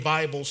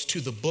Bibles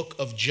to the book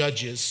of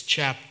Judges,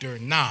 chapter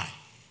 9.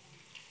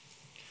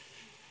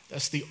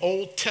 That's the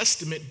Old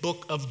Testament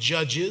book of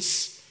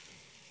Judges,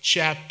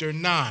 chapter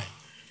 9.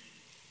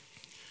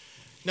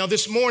 Now,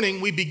 this morning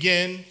we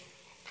begin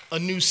a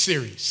new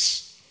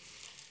series.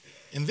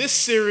 And this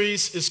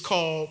series is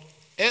called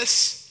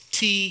STBC,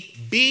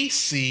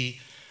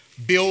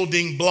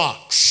 Building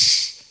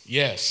Blocks.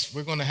 Yes,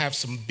 we're going to have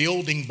some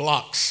building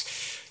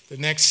blocks the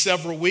next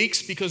several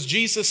weeks because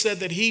Jesus said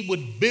that he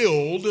would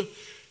build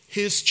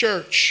his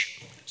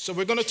church. So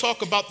we're going to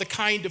talk about the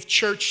kind of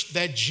church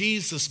that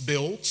Jesus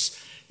builds.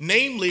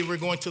 Namely, we're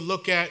going to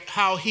look at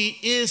how he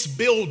is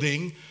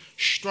building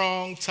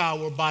Strong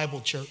Tower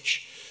Bible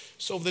Church.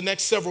 So over the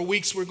next several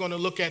weeks, we're going to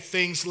look at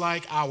things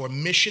like our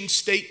mission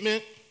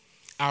statement,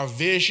 our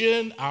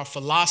vision, our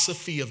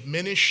philosophy of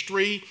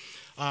ministry.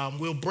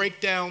 We'll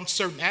break down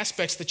certain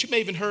aspects that you may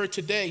have even heard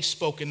today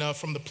spoken of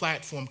from the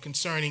platform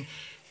concerning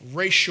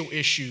racial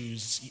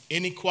issues,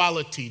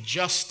 inequality,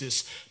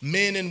 justice,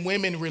 men and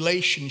women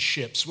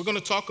relationships. We're going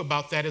to talk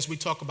about that as we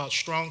talk about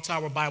Strong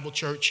Tower Bible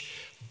Church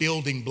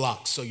building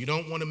blocks. So you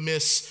don't want to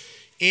miss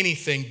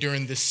anything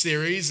during this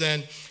series.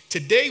 And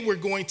today we're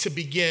going to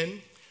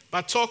begin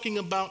by talking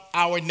about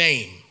our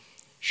name,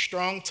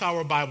 Strong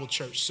Tower Bible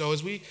Church. So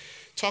as we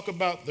talk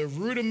about the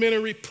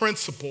rudimentary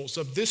principles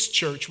of this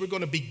church, we're going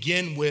to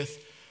begin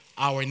with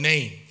our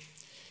name.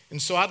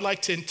 And so I'd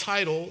like to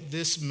entitle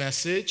this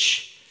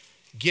message,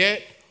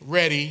 Get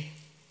Ready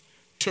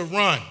to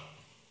Run.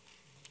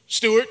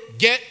 Stuart,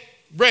 get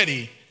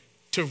ready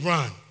to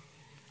run.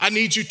 I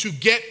need you to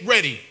get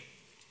ready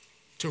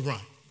to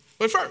run.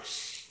 But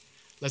first,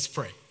 let's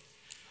pray.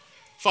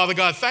 Father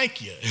God,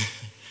 thank you.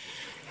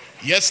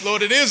 Yes,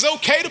 Lord, it is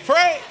okay to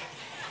pray.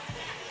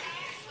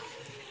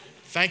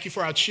 Thank you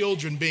for our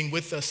children being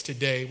with us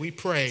today. We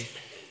pray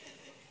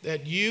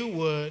that you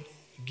would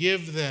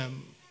give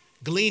them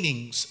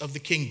gleanings of the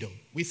kingdom.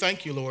 We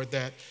thank you, Lord,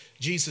 that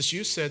Jesus,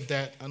 you said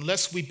that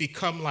unless we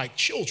become like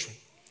children,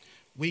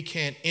 we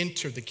can't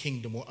enter the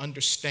kingdom or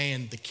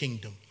understand the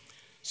kingdom.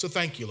 So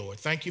thank you, Lord.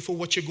 Thank you for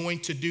what you're going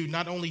to do,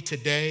 not only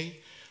today,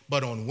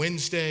 but on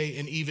Wednesday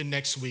and even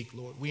next week,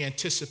 Lord. We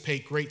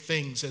anticipate great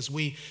things as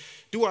we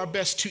do our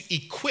best to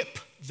equip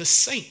the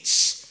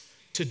saints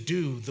to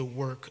do the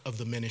work of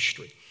the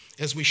ministry,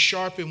 as we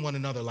sharpen one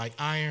another like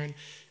iron,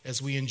 as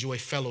we enjoy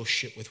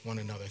fellowship with one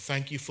another.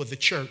 Thank you for the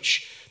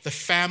church, the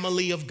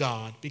family of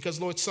God,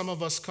 because, Lord, some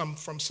of us come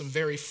from some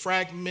very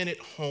fragmented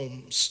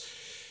homes,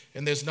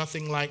 and there's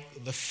nothing like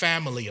the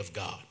family of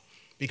God,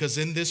 because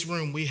in this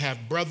room we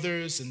have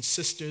brothers and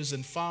sisters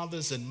and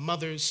fathers and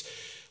mothers.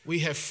 We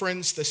have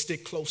friends that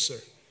stick closer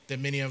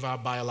than many of our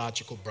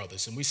biological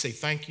brothers, and we say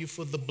thank you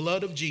for the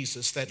blood of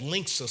Jesus that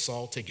links us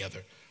all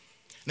together.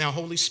 Now,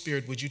 Holy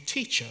Spirit, would you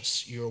teach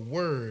us your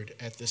word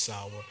at this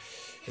hour?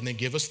 And then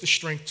give us the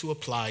strength to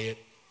apply it.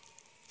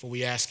 For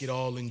we ask it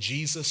all in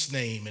Jesus'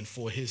 name and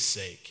for his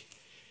sake.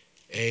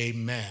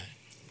 Amen.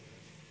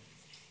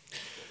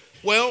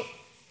 Well,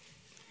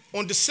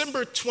 on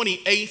December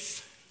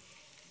 28th,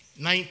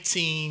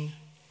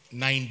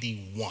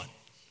 1991,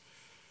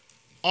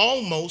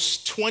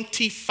 almost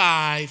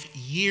 25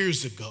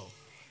 years ago,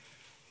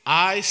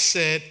 I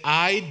said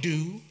I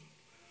do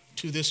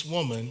to this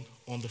woman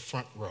on the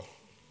front row.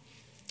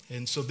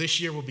 And so this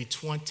year will be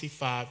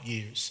 25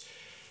 years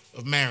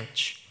of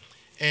marriage.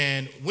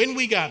 And when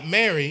we got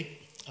married,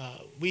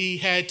 we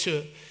had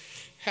to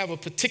have a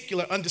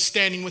particular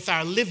understanding with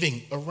our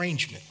living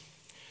arrangement.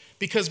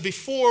 Because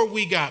before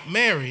we got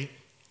married,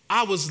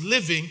 I was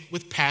living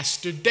with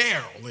Pastor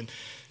Darrell. And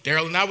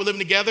Darrell and I were living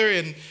together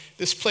in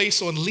this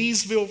place on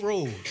Leesville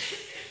Road.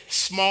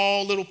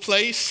 Small little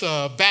place,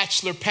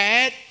 bachelor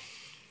pad.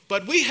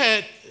 But we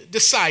had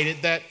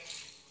decided that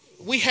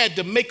we had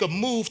to make a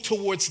move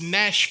towards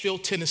Nashville,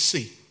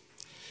 Tennessee.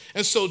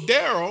 And so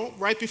Darrell,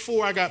 right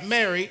before I got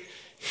married,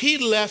 he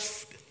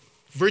left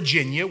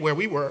Virginia, where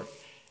we were,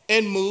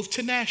 and moved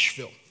to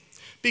Nashville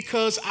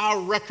because our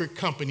record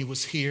company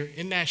was here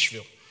in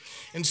Nashville.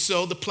 And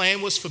so the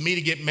plan was for me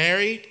to get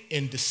married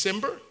in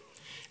December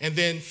and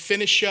then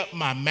finish up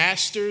my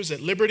master's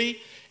at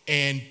Liberty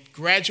and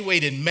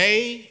graduate in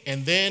May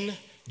and then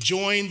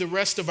join the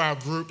rest of our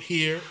group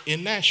here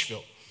in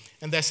Nashville.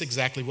 And that's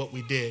exactly what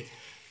we did.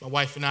 My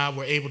wife and I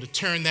were able to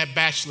turn that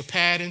bachelor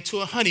pad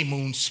into a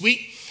honeymoon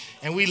suite.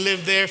 And we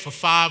lived there for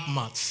 5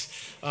 months.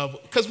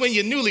 Because when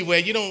you're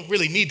newlywed, you don't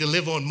really need to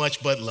live on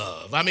much but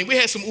love. I mean, we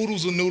had some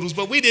oodles and noodles,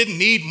 but we didn't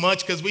need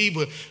much because we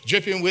were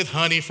dripping with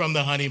honey from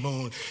the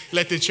honeymoon.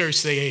 Let the church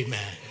say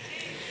amen.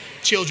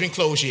 Children,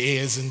 close your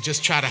ears and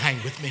just try to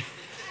hang with me.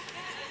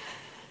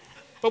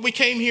 But we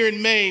came here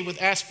in May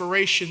with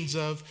aspirations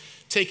of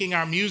taking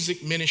our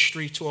music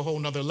ministry to a whole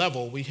nother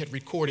level. We had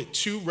recorded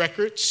 2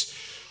 records.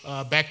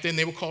 Back then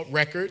they were called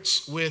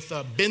records with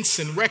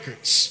Benson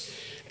Records.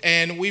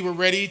 And we were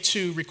ready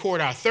to record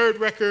our 3rd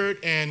record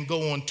and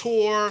go on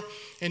tour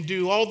and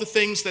do all the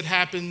things that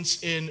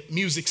happens in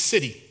Music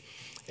City.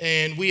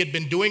 And we had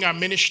been doing our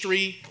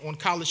ministry on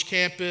college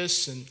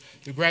campus and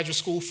through graduate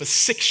school for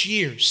 6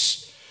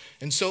 years.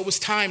 And so it was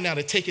time now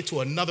to take it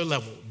to another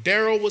level.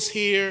 Daryl was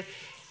here,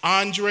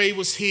 Andre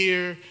was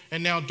here,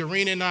 and now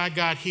Doreen and I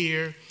got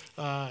here,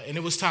 and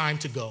it was time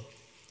to go.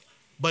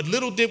 But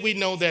little did we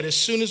know that as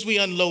soon as we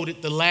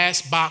unloaded the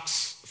last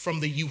box from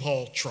the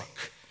U-Haul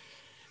truck,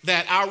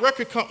 that our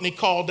record company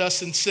called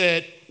us and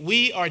said,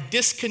 we are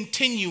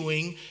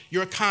discontinuing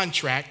your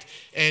contract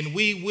and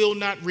we will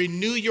not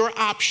renew your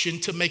option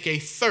to make a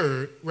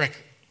third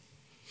record.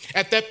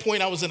 At that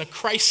point, I was in a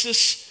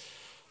crisis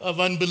of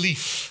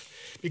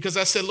unbelief because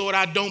I said, Lord,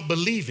 I don't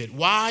believe it.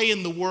 Why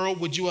in the world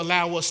would you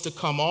allow us to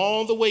come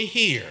all the way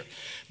here?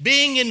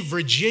 Being in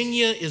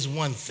Virginia is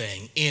one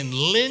thing. In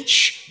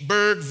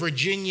Lynchburg,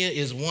 Virginia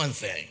is one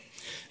thing.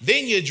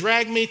 Then you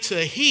drag me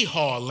to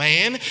hee-haw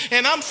land,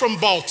 and I'm from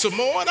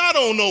Baltimore, and I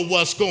don't know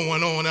what's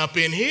going on up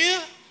in here.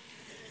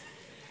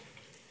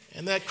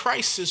 And that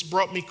crisis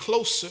brought me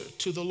closer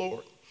to the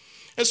Lord.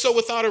 And so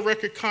without a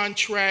record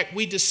contract,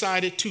 we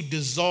decided to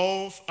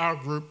dissolve our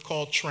group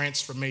called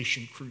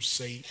Transformation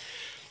Crusade.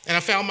 And I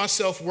found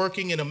myself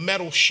working in a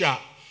metal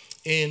shop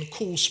in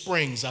Cool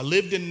Springs. I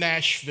lived in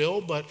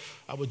Nashville, but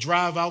I would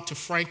drive out to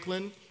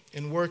Franklin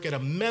and work at a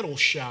metal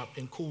shop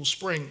in Cool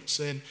Springs.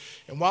 And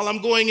while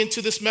I'm going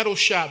into this metal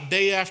shop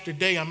day after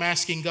day, I'm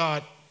asking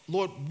God,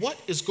 Lord, what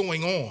is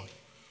going on?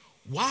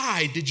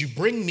 Why did you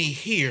bring me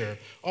here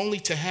only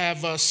to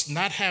have us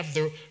not have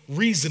the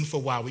reason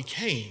for why we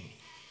came?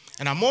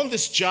 And I'm on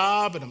this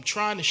job and I'm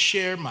trying to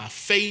share my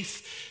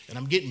faith and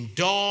I'm getting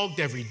dogged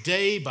every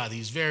day by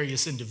these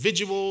various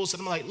individuals.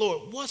 And I'm like,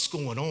 Lord, what's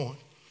going on?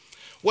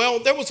 Well,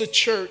 there was a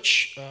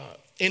church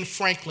in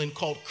Franklin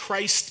called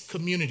Christ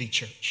Community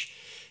Church.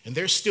 And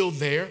they're still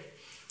there.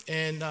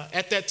 And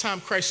at that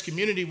time, Christ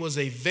Community was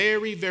a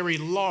very, very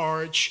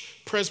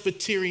large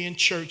Presbyterian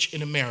church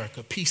in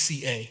America,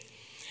 PCA.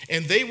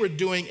 And they were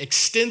doing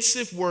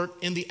extensive work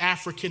in the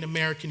African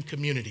American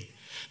community.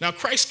 Now,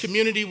 Christ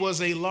Community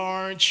was a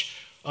large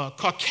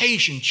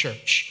Caucasian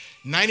church,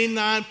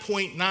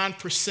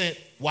 99.9%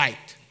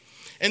 white.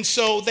 And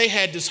so they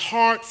had this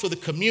heart for the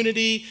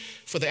community,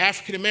 for the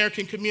African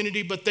American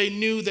community, but they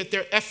knew that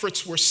their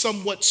efforts were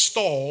somewhat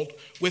stalled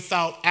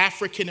without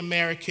African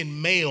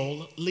American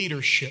male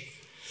leadership.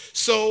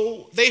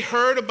 So they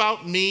heard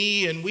about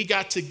me and we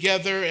got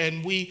together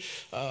and we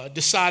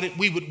decided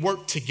we would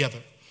work together.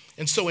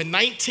 And so in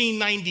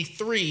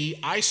 1993,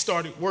 I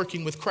started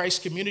working with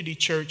Christ Community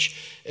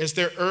Church as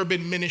their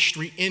urban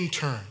ministry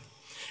intern.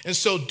 And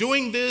so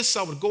doing this,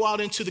 I would go out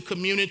into the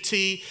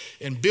community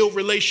and build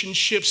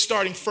relationships,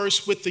 starting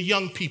first with the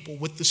young people,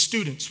 with the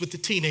students, with the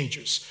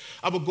teenagers.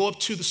 I would go up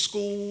to the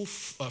school,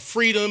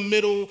 Freedom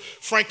Middle,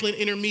 Franklin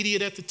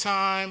Intermediate at the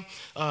time.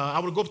 I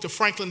would go up to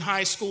Franklin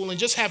High School and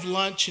just have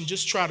lunch and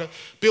just try to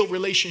build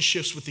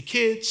relationships with the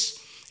kids.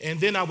 And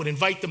then I would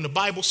invite them to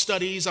Bible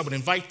studies. I would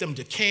invite them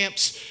to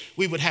camps.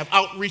 We would have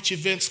outreach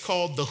events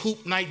called the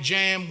Hoop Night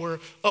Jam,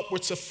 where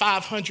upwards of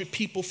 500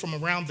 people from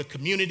around the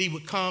community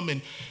would come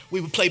and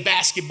we would play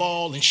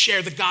basketball and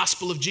share the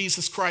gospel of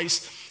Jesus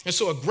Christ. And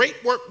so a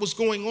great work was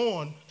going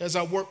on as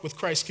I worked with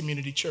Christ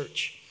Community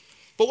Church.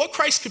 But what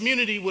Christ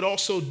Community would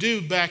also do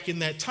back in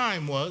that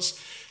time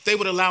was they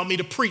would allow me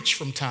to preach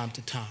from time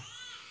to time.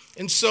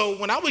 And so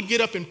when I would get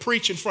up and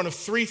preach in front of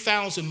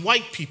 3,000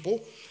 white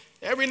people,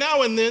 every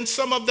now and then,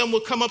 some of them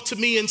would come up to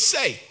me and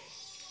say,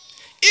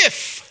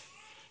 if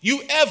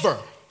you ever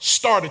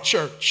start a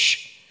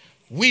church,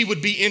 we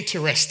would be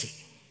interested.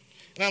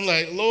 And I'm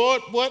like,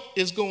 Lord, what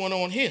is going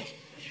on here?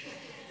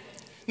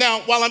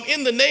 Now, while I'm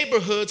in the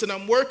neighborhoods and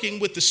I'm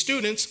working with the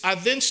students, I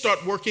then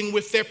start working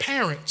with their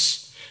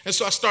parents. And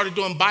so I started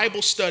doing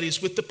Bible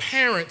studies with the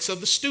parents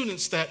of the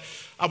students that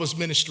I was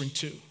ministering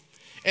to.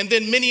 And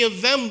then many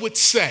of them would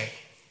say,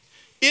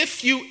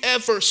 if you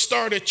ever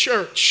start a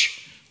church,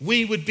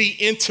 we would be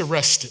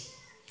interested.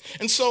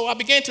 And so I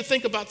began to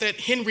think about that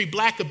Henry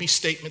Blackaby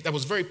statement that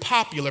was very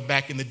popular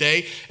back in the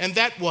day, and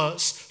that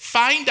was,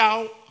 find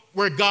out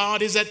where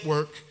God is at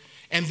work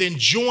and then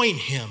join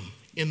him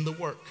in the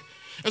work.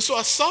 And so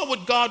I saw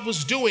what God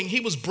was doing. He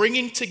was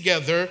bringing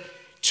together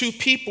two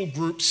people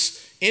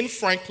groups in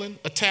Franklin,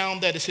 a town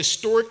that is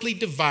historically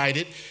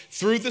divided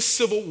through the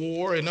Civil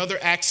War and other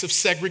acts of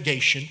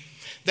segregation,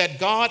 that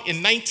God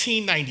in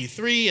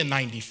 1993 and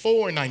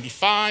 94 and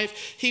 95,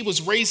 he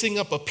was raising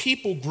up a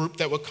people group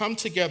that would come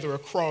together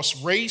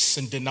across race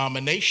and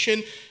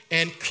denomination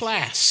and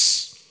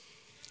class.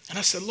 And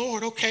I said,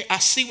 Lord, okay, I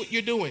see what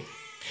you're doing.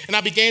 And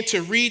I began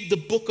to read the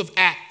book of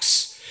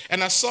Acts,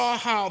 and I saw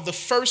how the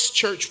first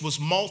church was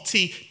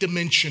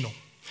multi-dimensional.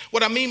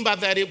 What I mean by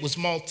that, it was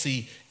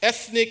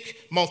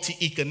multi-ethnic,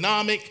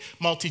 multi-economic,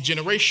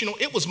 multi-generational.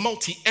 It was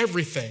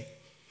multi-everything.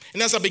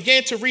 And as I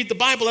began to read the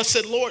Bible, I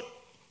said, Lord,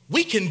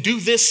 we can do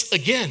this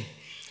again.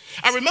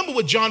 I remember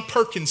what John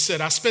Perkins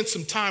said. I spent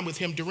some time with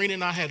him. Doreen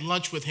and I had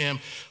lunch with him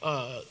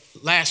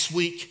last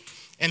week.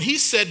 And he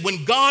said,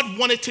 when God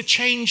wanted to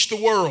change the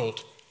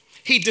world,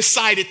 he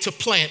decided to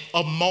plant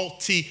a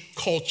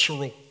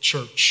multicultural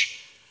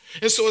church.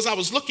 And so as I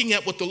was looking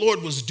at what the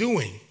Lord was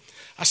doing,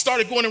 I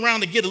started going around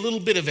to get a little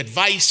bit of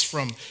advice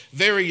from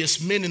various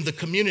men in the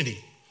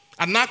community.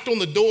 I knocked on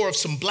the door of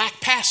some black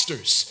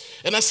pastors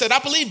and I said, I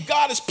believe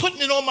God is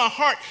putting it on my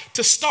heart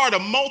to start a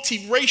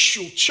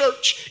multiracial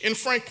church in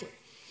Franklin.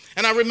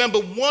 And I remember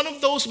one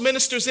of those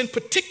ministers in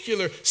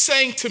particular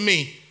saying to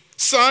me,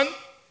 son,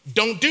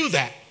 don't do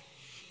that,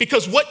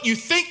 because what you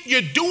think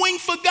you're doing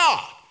for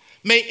God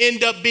may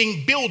end up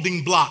being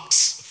building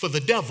blocks for the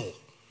devil.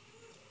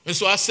 And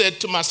so I said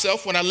to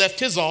myself when I left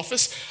his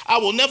office, I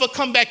will never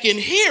come back in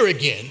here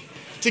again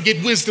to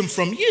get wisdom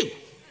from you,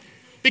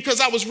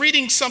 because I was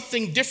reading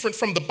something different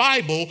from the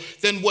Bible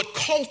than what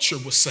culture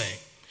was saying.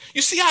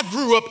 You see, I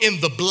grew up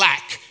in the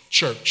black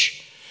church.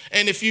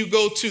 And if you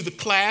go to the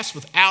class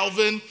with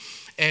Alvin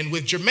and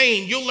with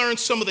Jermaine, you'll learn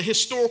some of the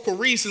historical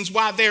reasons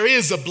why there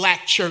is a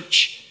black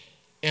church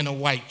and a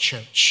white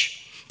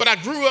church. But I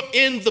grew up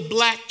in the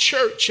black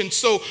church. And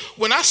so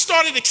when I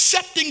started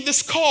accepting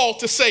this call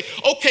to say,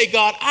 okay,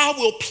 God, I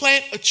will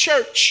plant a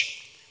church,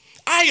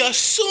 I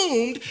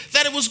assumed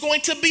that it was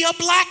going to be a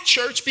black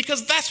church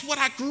because that's what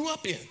I grew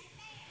up in.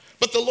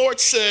 But the Lord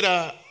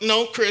said,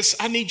 no, Chris,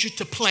 I need you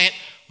to plant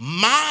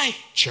my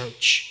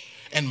church.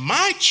 And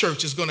my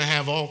church is going to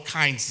have all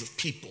kinds of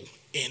people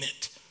in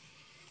it.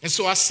 And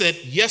so I said,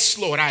 yes,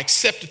 Lord. I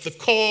accepted the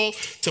call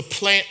to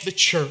plant the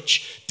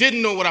church.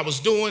 Didn't know what I was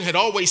doing. Had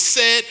always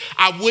said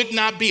I would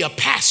not be a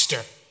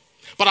pastor.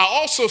 But I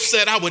also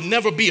said I would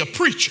never be a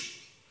preacher.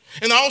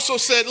 And I also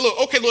said, look,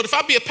 okay, Lord, if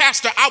I be a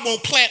pastor, I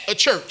won't plant a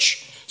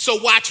church.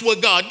 So watch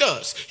what God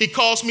does. He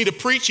calls me to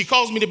preach. He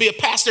calls me to be a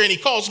pastor. And he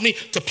calls me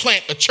to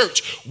plant a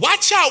church.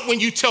 Watch out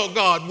when you tell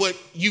God what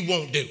you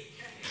won't do.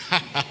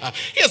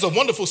 He has a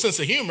wonderful sense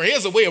of humor. He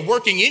has a way of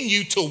working in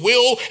you to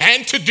will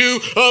and to do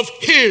of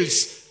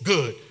his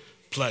good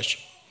pleasure.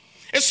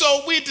 And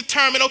so we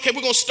determined, okay,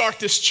 we're going to start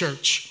this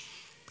church.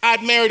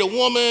 I'd married a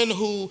woman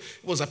who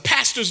was a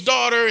pastor's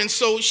daughter, and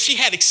so she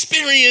had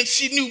experience.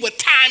 She knew what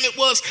time it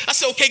was. I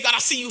said, okay, God, I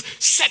see you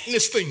setting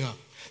this thing up.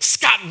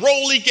 Scott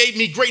Rowley gave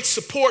me great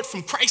support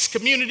from Christ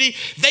Community.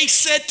 They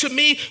said to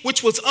me,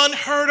 which was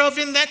unheard of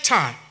in that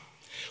time,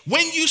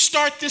 when you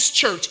start this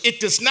church, it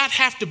does not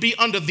have to be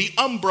under the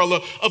umbrella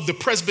of the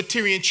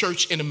Presbyterian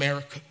Church in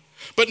America.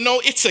 But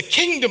no, it's a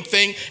kingdom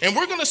thing, and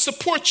we're going to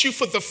support you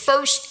for the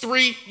first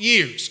 3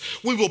 years.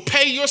 We will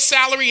pay your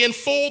salary in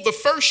full the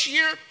first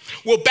year.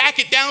 We'll back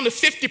it down to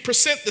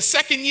 50% the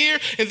second year,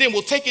 and then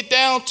we'll take it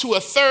down to a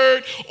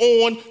third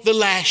on the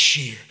last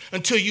year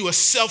until you are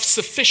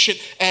self-sufficient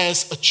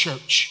as a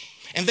church.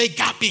 And they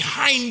got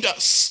behind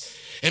us.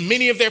 And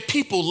many of their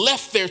people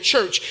left their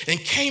church and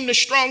came to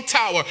Strong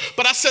Tower.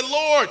 But I said,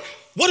 Lord,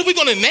 what are we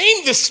going to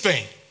name this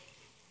thing?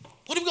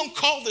 What are we going to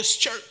call this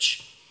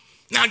church?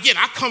 Now, again,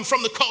 I come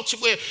from the culture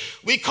where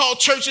we call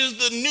churches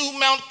the New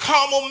Mount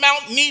Carmel,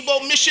 Mount Nebo,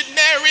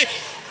 Missionary,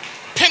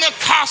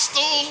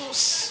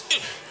 Pentecostals.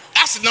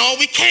 I said, no,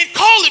 we can't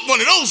call it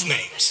one of those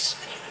names.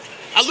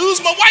 I lose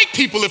my white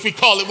people if we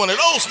call it one of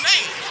those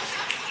names.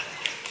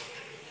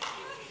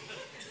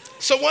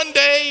 So one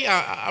day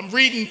I'm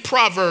reading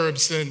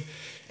Proverbs, and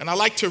I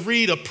like to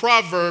read a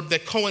proverb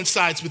that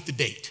coincides with the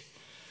date.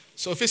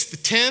 So if it's the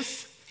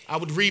 10th, I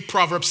would read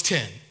Proverbs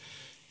 10.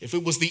 If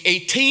it was the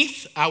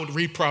 18th, I would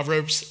read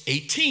Proverbs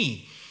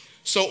 18.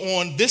 So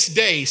on this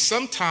day,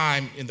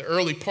 sometime in the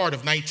early part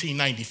of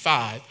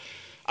 1995,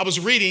 I was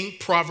reading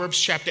Proverbs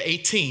chapter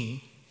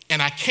 18,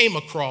 and I came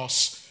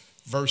across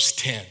verse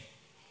 10.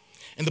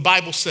 And the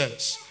Bible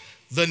says,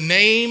 the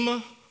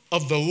name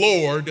of the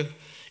Lord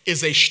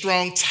is a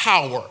strong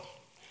tower.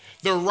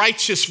 The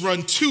righteous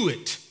run to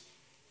it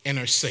and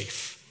are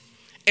safe.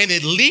 And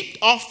it leaped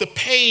off the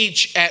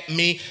page at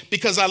me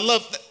because I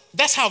love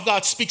that's how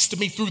God speaks to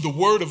me, through the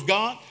word of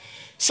God.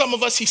 Some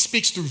of us, he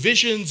speaks through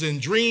visions and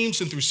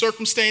dreams and through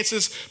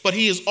circumstances, but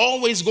he is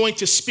always going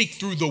to speak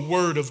through the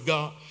word of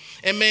God.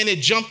 And man, it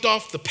jumped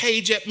off the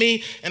page at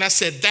me, and I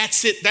said,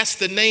 that's it. That's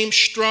the name,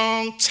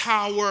 Strong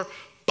Tower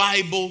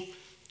Bible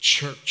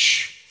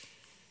Church.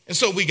 And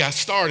so we got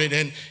started,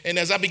 and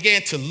as I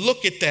began to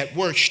look at that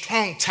word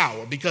Strong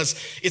Tower, because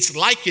it's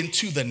likened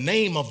to the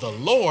name of the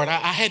Lord,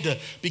 I had to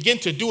begin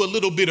to do a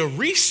little bit of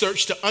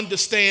research to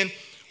understand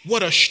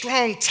what a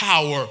strong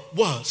tower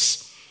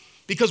was.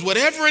 Because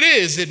whatever it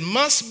is, it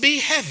must be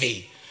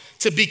heavy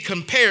to be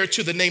compared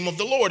to the name of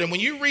the Lord. And when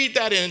you read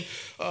that in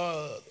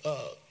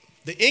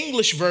the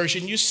English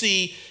version, you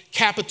see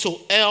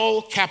capital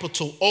L,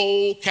 capital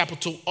O,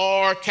 capital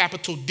R,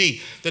 capital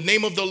D. The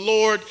name of the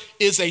Lord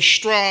is a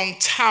strong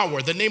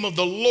tower. The name of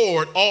the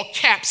Lord, all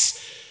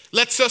caps,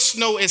 lets us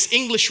know as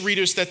English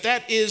readers that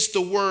that is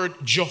the word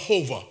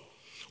Jehovah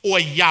or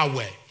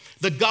Yahweh,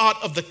 the God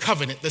of the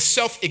covenant, the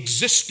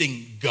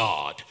self-existing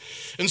God.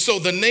 And so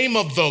the name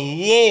of the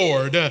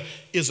Lord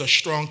is a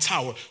strong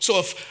tower. So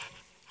if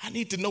I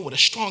need to know what a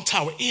strong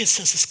tower is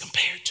since it's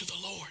compared to the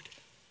Lord.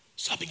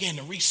 So I began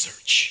to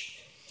research.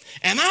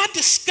 And I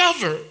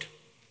discovered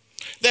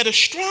that a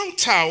strong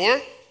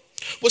tower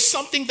was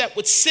something that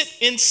would sit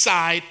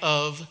inside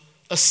of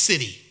a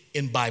city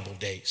in Bible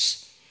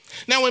days.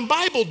 Now, in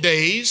Bible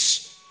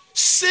days,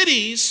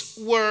 cities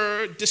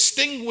were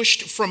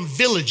distinguished from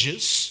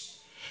villages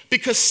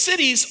because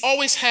cities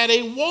always had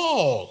a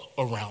wall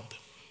around them.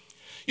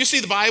 You see,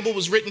 the Bible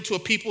was written to a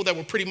people that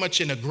were pretty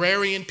much an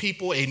agrarian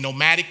people, a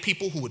nomadic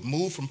people who would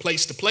move from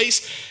place to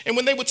place. And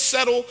when they would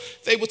settle,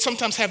 they would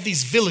sometimes have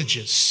these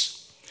villages.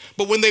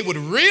 But when they would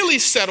really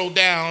settle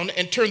down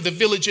and turn the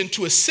village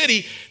into a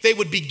city, they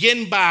would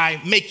begin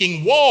by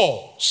making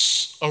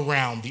walls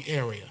around the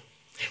area.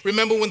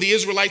 Remember when the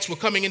Israelites were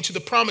coming into the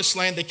promised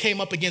land, they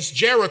came up against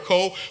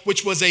Jericho,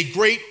 which was a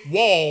great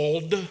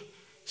walled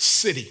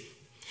city.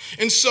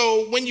 And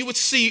so when you would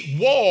see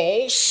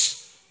walls,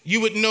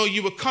 you would know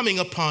you were coming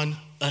upon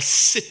a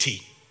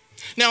city.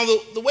 Now,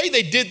 the way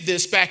they did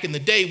this back in the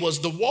day was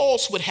the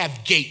walls would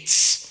have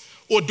gates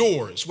or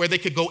doors where they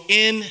could go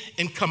in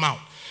and come out.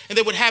 And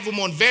they would have them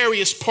on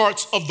various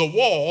parts of the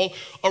wall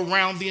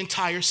around the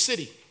entire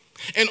city.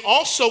 And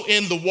also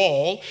in the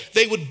wall,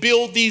 they would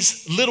build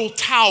these little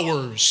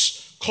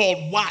towers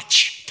called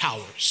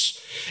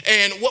watchtowers.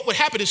 And what would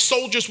happen is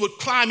soldiers would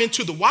climb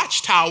into the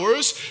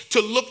watchtowers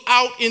to look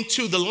out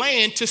into the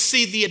land to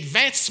see the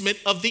advancement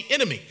of the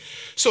enemy.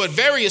 So at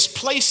various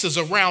places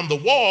around the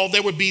wall,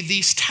 there would be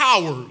these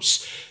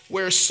towers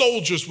where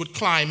soldiers would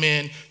climb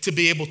in to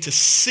be able to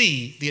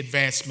see the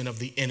advancement of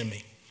the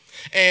enemy.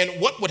 And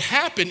what would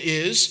happen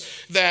is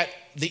that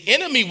the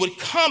enemy would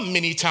come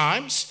many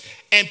times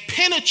and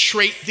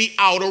penetrate the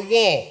outer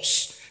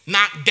walls,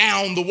 knock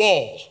down the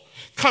wall,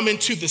 come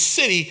into the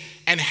city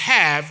and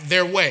have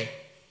their way.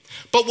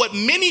 But what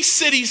many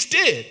cities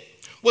did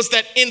was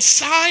that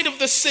inside of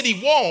the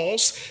city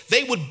walls,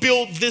 they would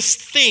build this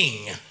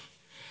thing,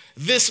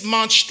 this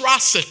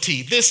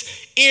monstrosity,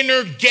 this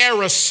inner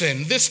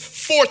garrison, this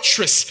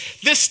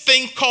fortress, this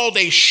thing called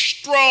a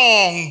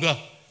strong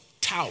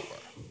tower.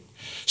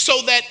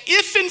 So that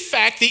if in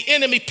fact the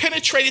enemy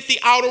penetrated the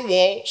outer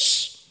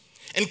walls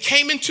and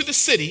came into the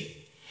city,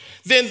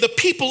 then the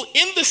people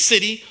in the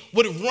city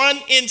would run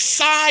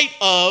inside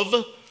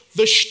of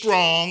the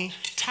strong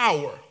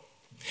tower.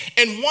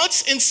 And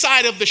once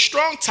inside of the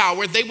strong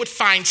tower, they would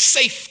find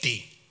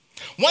safety.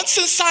 Once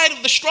inside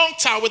of the strong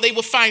tower, they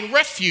would find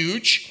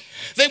refuge,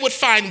 they would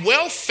find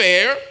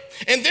welfare,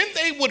 and then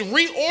they would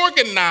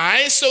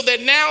reorganize so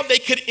that now they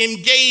could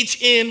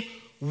engage in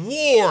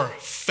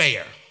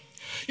warfare.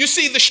 You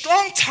see, the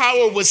strong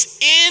tower was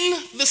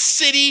in the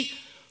city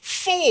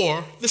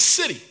for the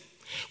city.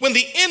 When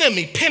the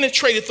enemy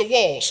penetrated the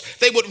walls,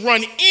 they would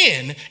run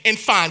in and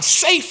find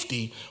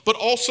safety, but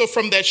also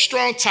from that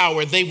strong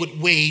tower, they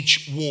would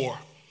wage war.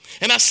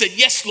 And I said,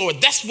 yes, Lord,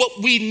 that's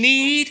what we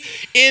need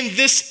in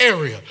this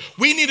area.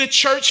 We need a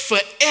church for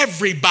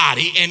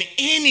everybody and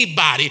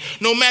anybody,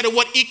 no matter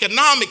what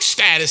economic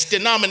status,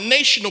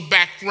 denominational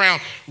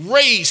background,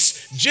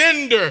 race,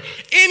 gender,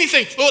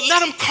 anything. Lord, let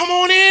them come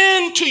on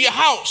into your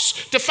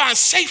house to find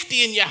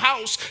safety in your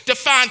house, to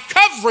find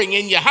covering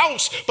in your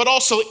house, but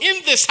also in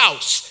this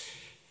house.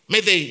 May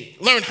they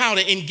learn how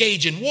to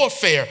engage in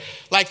warfare,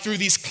 like through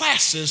these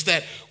classes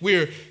that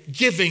we're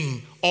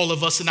giving all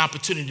of us an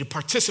opportunity to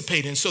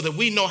participate in so that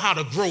we know how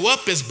to grow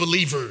up as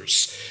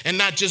believers and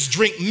not just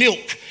drink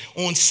milk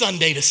on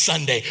Sunday to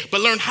Sunday,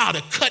 but learn how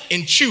to cut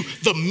and chew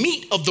the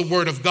meat of the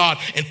Word of God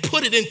and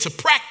put it into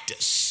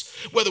practice,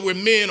 whether we're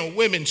men or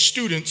women,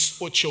 students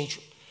or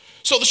children.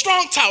 So the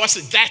strong tower, I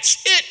said,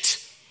 that's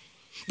it.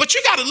 But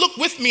you got to look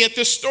with me at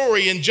this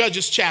story in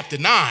Judges chapter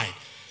 9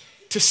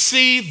 to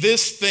see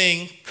this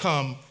thing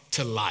come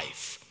to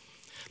life.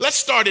 Let's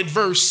start at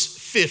verse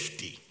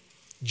 50.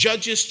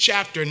 Judges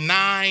chapter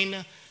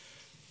 9,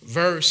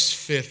 verse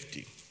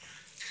 50.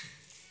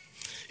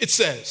 It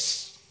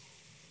says,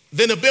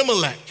 then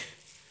Abimelech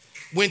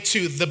went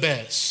to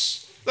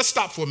Thebez. Let's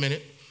stop for a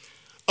minute.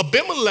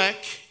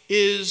 Abimelech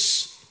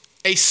is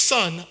a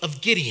son of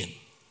Gideon.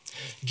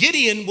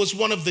 Gideon was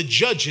one of the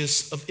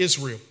judges of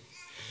Israel.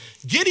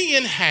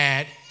 Gideon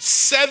had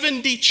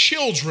 70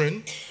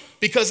 children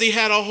because he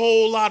had a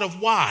whole lot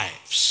of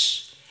wives.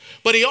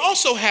 But he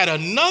also had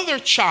another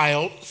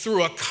child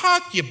through a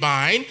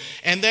concubine,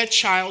 and that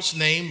child's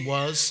name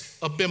was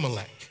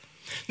Abimelech.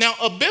 Now,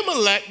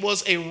 Abimelech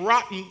was a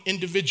rotten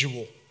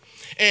individual.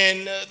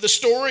 And the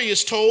story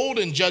is told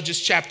in Judges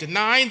chapter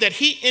 9 that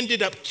he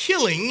ended up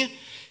killing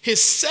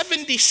his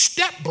 70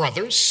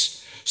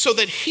 stepbrothers so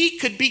that he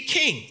could be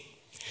king.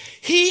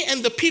 He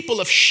and the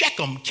people of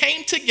Shechem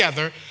came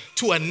together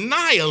to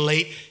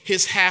annihilate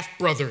his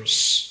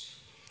half-brothers.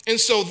 And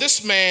so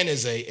this man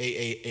is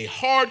a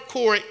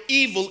hardcore,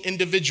 evil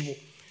individual.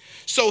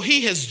 So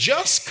he has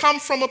just come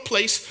from the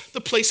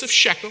place of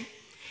Shechem,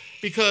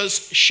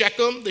 because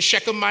Shechem, the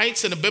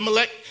Shechemites and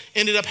Abimelech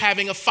ended up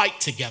having a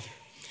fight together.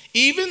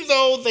 Even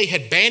though they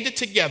had banded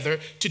together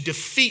to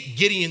defeat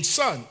Gideon's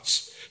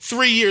sons,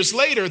 3 years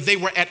later, they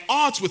were at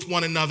odds with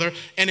one another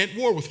and at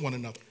war with one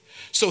another.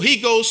 So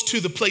he goes to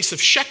the place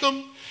of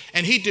Shechem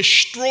and he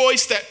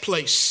destroys that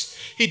place.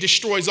 He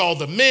destroys all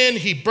the men,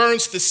 he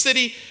burns the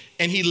city,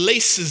 and he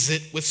laces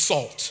it with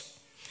salt.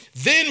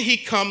 Then he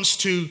comes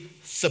to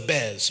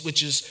Thebez,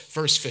 which is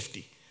verse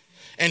 50.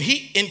 And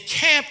he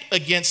encamped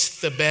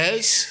against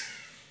Thebez,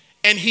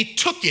 and he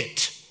took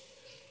it.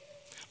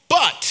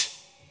 But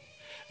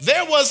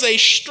there was a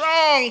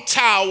strong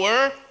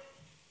tower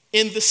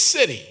in the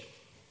city.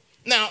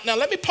 Now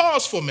let me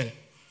pause for a minute.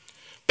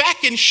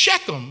 Back in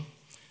Shechem,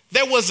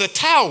 there was a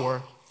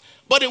tower,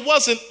 but it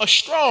wasn't a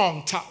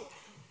strong tower.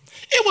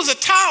 It was a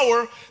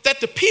tower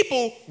that the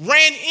people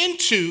ran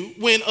into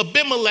when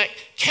Abimelech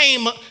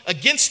came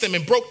against them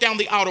and broke down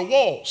the outer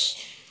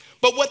walls.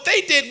 But what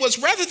they did was,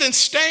 rather than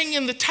staying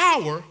in the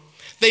tower,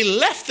 they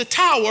left the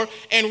tower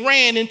and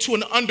ran into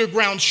an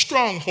underground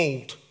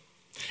stronghold.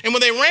 And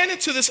when they ran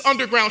into this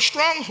underground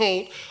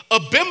stronghold,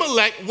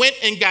 Abimelech went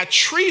and got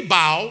tree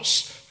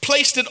boughs,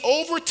 placed it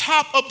over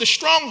top of the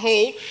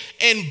stronghold,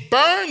 and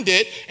burned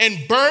it,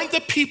 and burned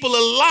the people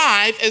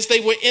alive as they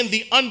were in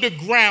the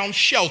underground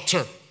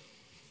shelter.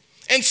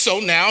 And so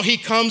now he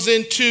comes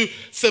into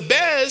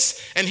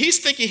Thebez, and he's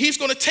thinking he's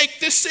going to take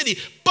this city.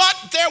 But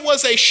there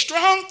was a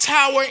strong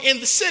tower in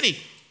the city,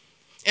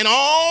 and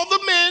all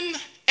the men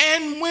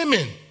and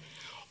women,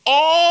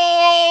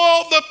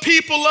 all the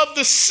people of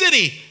the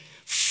city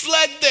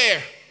fled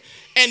there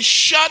and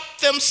shut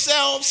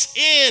themselves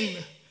in.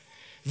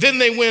 Then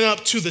they went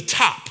up to the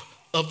top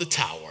of the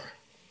tower.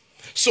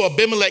 So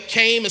Abimelech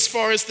came as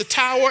far as the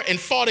tower and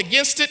fought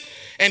against it,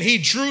 and he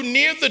drew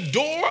near the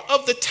door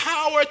of the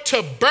tower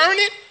to burn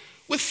it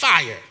with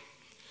fire.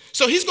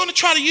 So he's going to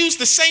try to use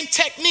the same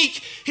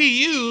technique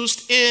he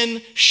used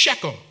in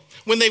Shechem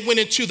when they went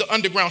into the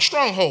underground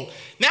stronghold.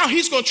 Now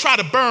he's going to try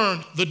to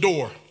burn the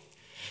door.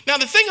 Now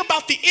the thing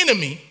about the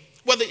enemy,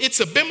 whether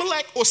it's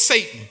Abimelech or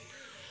Satan,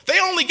 they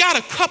only got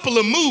a couple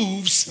of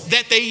moves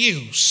that they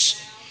use.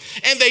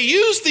 And they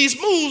use these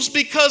moves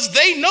because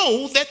they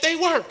know that they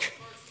work.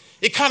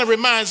 It kind of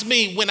reminds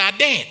me when I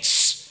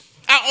dance,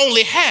 I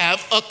only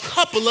have a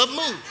couple of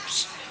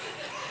moves.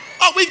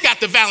 Oh, we've got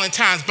the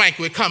Valentine's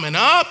banquet coming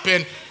up.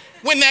 And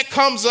when that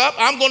comes up,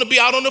 I'm going to be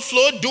out on the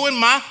floor doing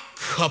my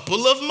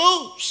couple of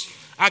moves.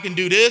 I can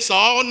do this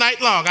all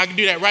night long. I can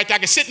do that right there. I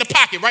can sit in the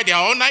pocket right there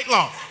all night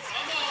long.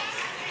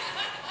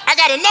 I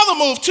got another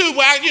move too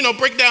where I,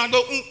 break down,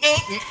 go boom, boom,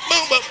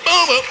 boom, boom,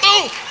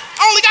 boom.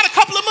 I only got a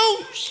couple of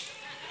moves.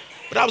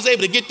 But I was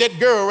able to get that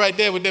girl right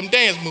there with them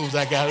dance moves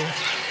I got.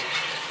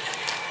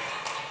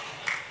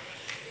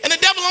 And the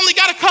devil only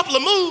got a couple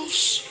of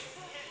moves.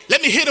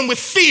 Let me hit him with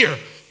fear.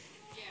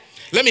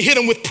 Let me hit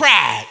him with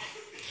pride.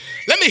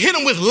 Let me hit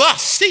him with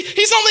lust. See,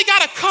 he's only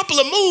got a couple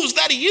of moves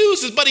that he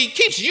uses, but he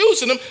keeps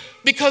using them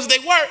because they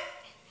work.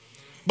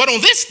 But on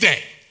this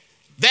day,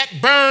 that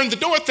burn the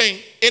door thing,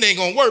 it ain't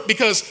gonna work,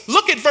 because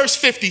look at verse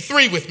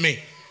 53 with me.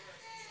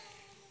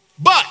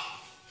 But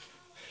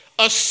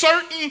a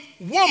certain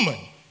woman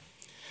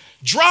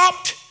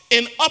dropped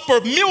an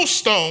upper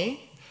millstone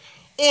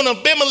on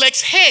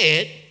Abimelech's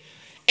head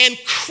and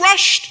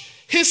crushed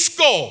his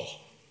skull.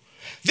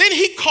 Then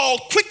he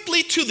called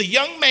quickly to the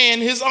young man,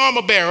 his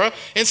armor bearer,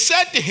 and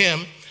said to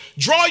him,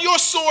 "Draw your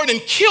sword and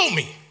kill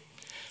me,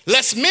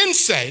 lest men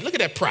say," look at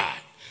that pride,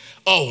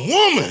 "a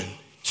woman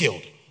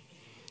killed him."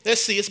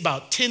 Let's see, it's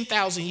about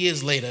 10,000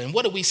 years later, and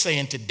what are we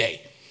saying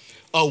today?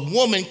 A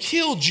woman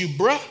killed you,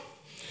 bruh.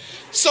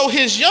 So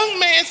his young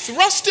man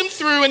thrust him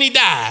through and he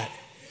died.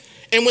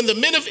 And when the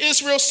men of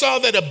Israel saw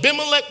that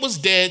Abimelech was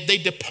dead, they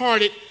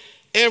departed,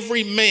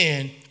 every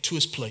man to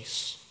his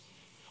place.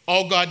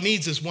 All God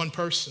needs is one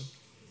person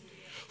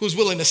who's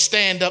willing to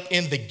stand up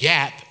in the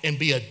gap and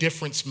be a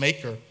difference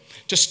maker,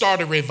 to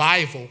start a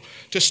revival,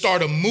 to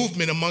start a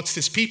movement amongst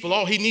his people.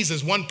 All he needs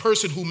is one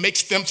person who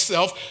makes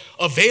themselves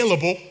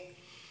available.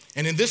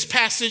 And in this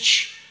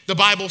passage, the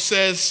Bible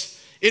says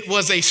it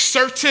was a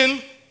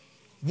certain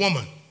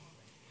woman.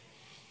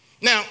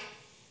 Now,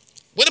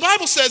 when the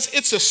Bible says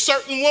it's a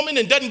certain woman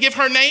and doesn't give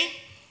her name,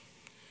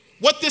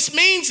 what this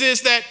means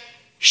is that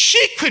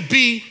she could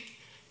be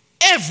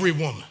every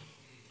woman.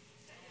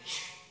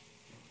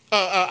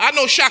 I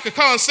know Shaka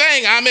Khan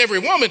saying I'm every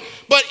woman,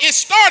 but it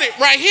started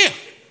right here.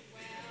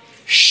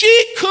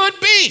 She could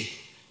be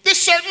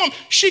this certain woman.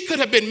 She could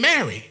have been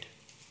married.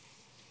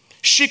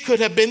 She could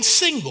have been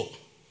single.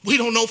 We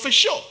don't know for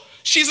sure.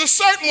 She's a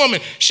certain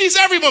woman. She's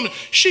every woman.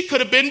 She could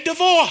have been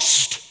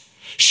divorced.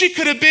 She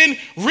could have been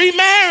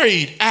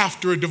remarried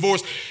after a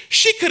divorce.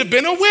 She could have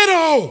been a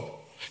widow.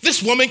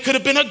 This woman could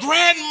have been a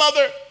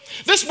grandmother.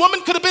 This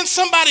woman could have been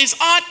somebody's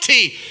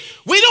auntie.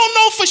 We don't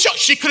know for sure.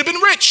 She could have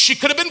been rich. She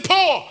could have been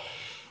poor.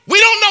 We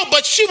don't know,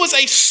 but she was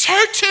a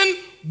certain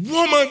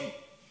woman.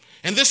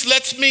 And this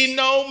lets me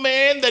know,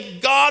 man,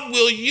 that God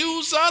will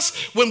use us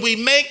when we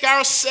make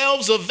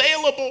ourselves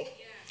available.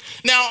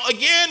 Now,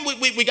 again,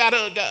 we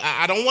gotta,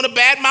 I don't want to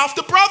badmouth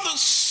the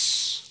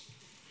brothers,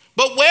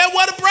 but where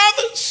were the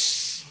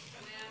brothers?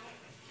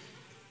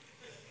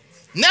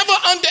 Never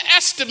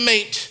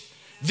underestimate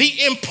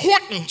the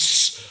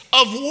importance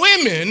of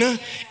women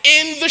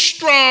in the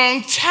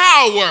strong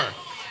tower.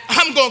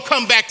 I'm going to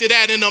come back to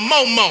that in a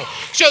moment.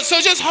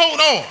 So just hold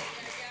on.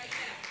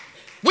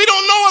 We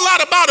don't know a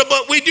lot about her,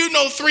 but we do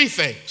know three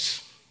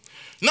things.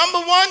 Number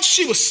one,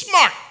 she was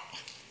smart.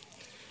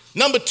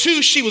 Number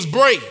two, she was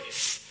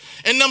brave.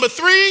 And number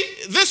three,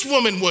 this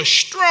woman was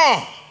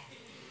strong.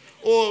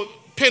 Or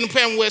depending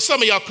upon where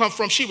some of y'all come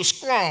from, she was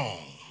strong.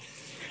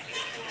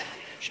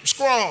 She was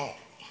strong.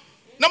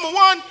 Number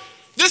one,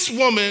 this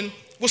woman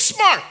was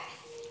smart.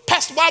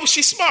 Pastor, why was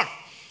she smart?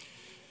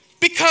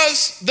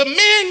 Because the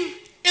men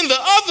in the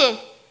other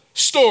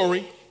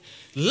story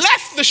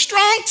left the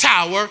strong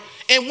tower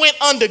and went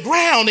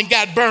underground and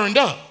got burned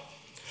up.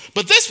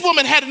 But this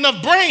woman had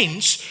enough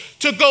brains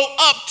to go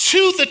up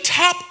to the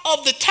top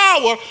of the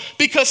tower,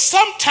 because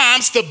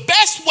sometimes the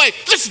best way,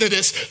 listen to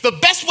this, the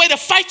best way to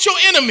fight your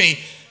enemy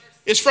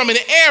is from an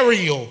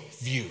aerial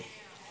view.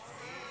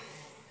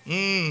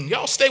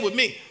 Y'all stay with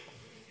me.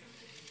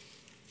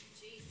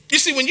 You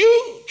see, when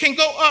you can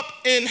go up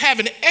and have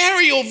an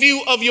aerial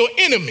view of your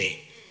enemy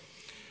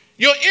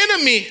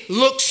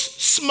looks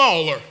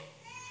smaller.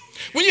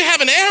 When you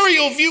have an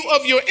aerial view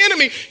of your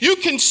enemy, you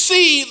can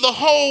see the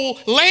whole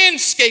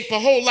landscape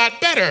a whole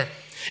lot better.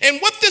 And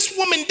what this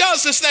woman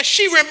does is that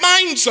she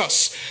reminds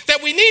us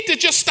that we need to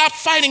just stop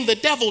fighting the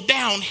devil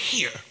down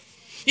here.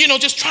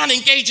 Just trying to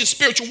engage in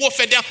spiritual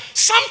warfare down.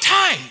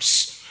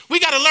 Sometimes we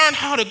got to learn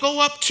how to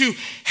go up to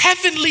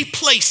heavenly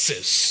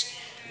places.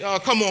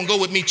 Come on, go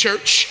with me,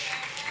 church.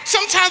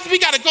 Sometimes we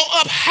got to go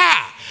up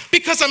high,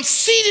 because I'm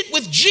seated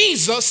with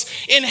Jesus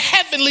in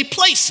heavenly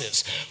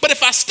places. But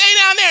if I stay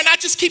down there and I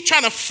just keep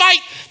trying to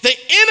fight the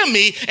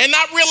enemy and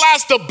not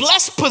realize the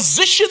blessed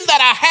position that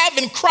I have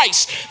in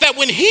Christ, that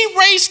when he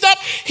raised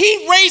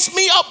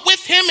me up with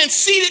him and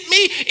seated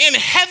me in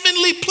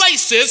heavenly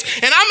places,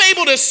 and I'm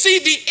able to see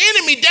the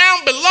enemy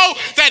down below,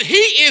 that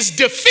he is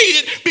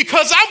defeated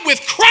because I'm with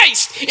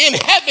Christ in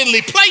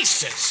heavenly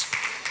places.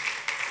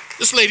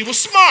 This lady was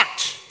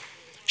smart.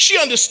 She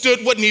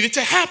understood what needed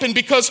to happen,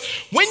 because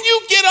when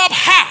you get up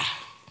high,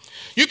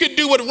 you can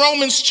do what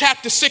Romans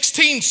chapter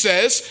 16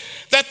 says,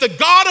 that the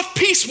God of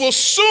peace will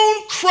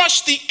soon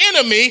crush the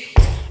enemy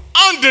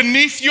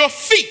underneath your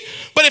feet.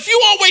 But if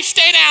you always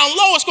stay down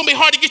low, it's going to be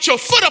hard to get your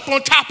foot up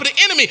on top of the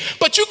enemy.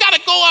 But you got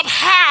to go up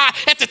high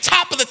at the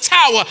top of the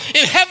tower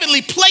in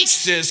heavenly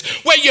places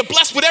where you're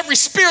blessed with every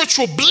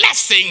spiritual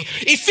blessing,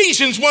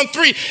 Ephesians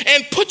 1:3,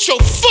 and put your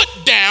foot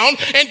down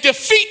and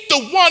defeat the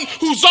one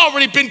who's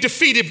already been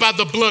defeated by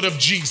the blood of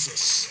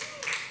Jesus.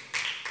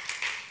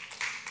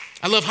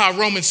 I love how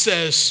Romans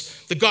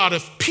says the God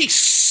of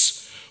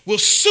peace will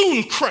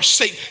soon crush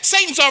Satan.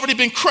 Satan's already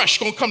been crushed.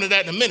 Going to come to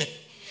that in a minute.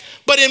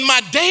 But in my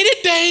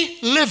day-to-day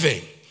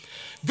living,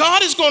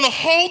 God is going to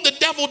hold the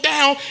devil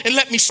down and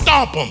let me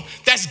stomp him.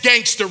 That's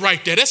gangster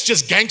right there. That's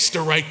just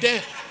gangster right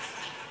there.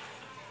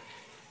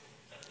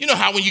 You know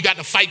how when you got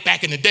to fight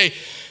back in the day,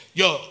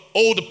 your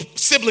older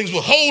siblings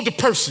will hold the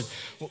person.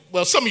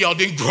 Well, some of y'all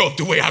didn't grow up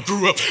the way I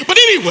grew up. But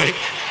anyway,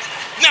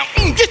 now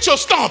get your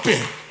stomp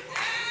in.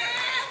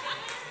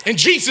 And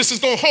Jesus is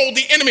going to hold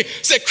the enemy.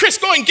 Said, Chris,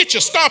 go ahead and get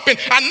your stomp in.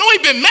 I know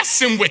he been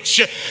messing with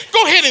you.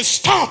 Go ahead and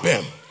stomp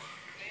him.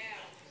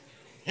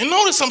 And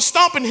notice I'm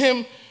stomping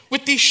him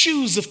with these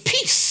shoes of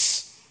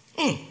peace.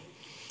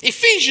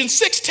 Ephesians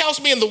 6 tells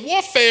me in the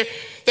warfare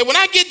that when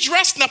I get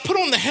dressed and I put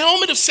on the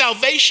helmet of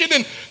salvation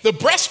and the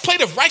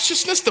breastplate of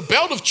righteousness, the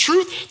belt of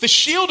truth, the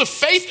shield of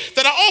faith,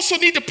 that I also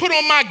need to put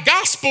on my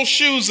gospel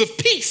shoes of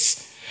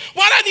peace.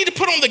 Why do I need to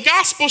put on the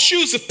gospel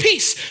shoes of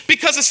peace?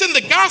 Because it's in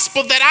the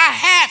gospel that I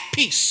have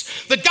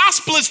peace. The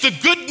gospel is the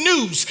good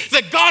news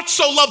that God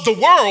so loved the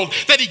world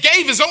that he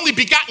gave his only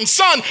begotten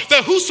son,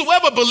 that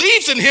whosoever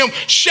believes in him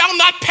shall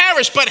not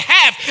perish but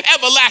have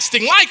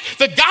everlasting life.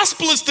 The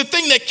gospel is the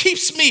thing that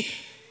keeps me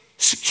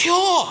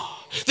secure.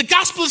 The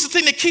gospel is the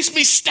thing that keeps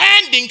me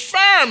standing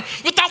firm.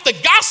 Without the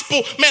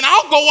gospel, man,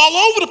 I'll go all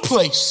over the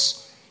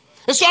place.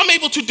 And so I'm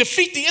able to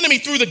defeat the enemy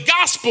through the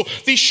gospel,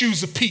 these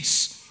shoes of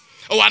peace.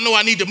 Oh, I know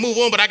I need to move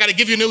on, but I got to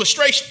give you an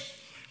illustration.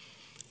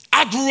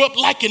 I grew up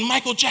liking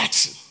Michael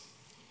Jackson.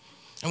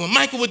 And when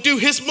Michael would do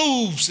his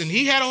moves, and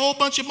he had a whole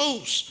bunch of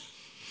moves,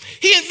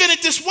 he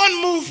invented this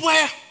one move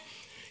where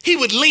he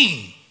would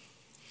lean.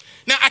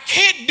 Now, I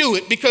can't do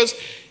it because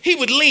he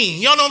would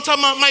lean. Y'all know what I'm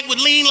talking about? Mike would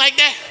lean like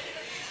that.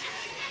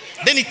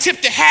 Then he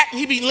tipped the hat and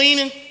he'd be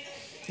leaning.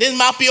 Then his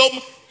mouth be open.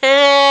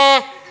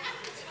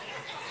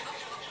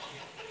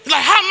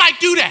 Like, how Mike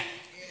do that?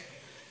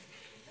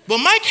 Well,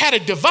 Mike had a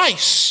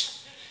device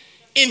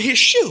in his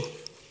shoe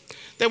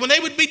that when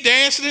they would be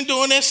dancing and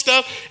doing their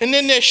stuff, and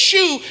then their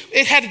shoe,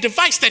 it had a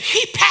device that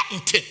he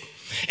patented,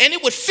 and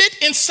it would fit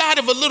inside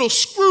of a little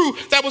screw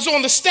that was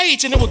on the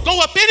stage, and it would go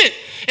up in it,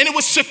 and it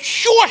would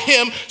secure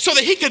him so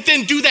that he could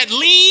then do that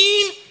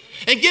lean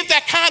and give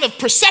that kind of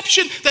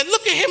perception that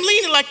look at him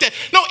leaning like that.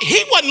 No,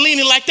 he wasn't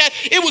leaning like that.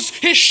 It was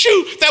his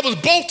shoe that was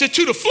bolted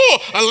to the floor,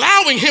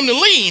 allowing him to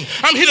lean.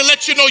 I'm here to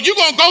let you know you're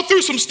going to go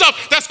through some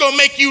stuff that's going to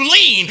make you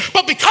lean.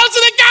 But because of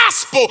the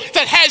gospel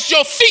that has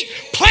your feet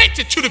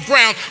planted to the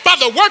ground by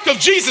the work of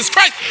Jesus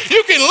Christ,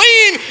 you can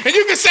lean and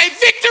you can say,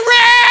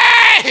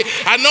 victory!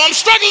 I know I'm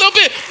struggling a little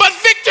bit, but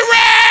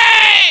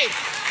victory!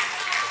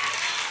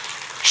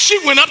 She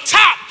went up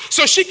top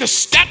so she could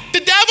step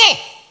the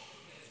devil.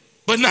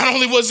 But not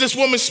only was this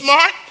woman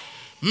smart,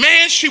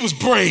 man, she was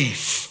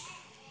brave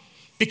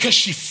because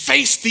she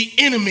faced the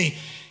enemy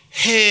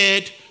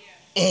head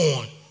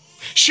on.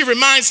 She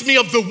reminds me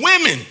of the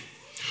women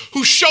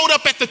who showed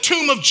up at the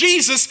tomb of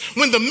Jesus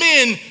when the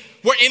men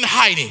were in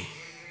hiding.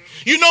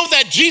 You know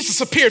that Jesus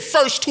appeared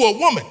first to a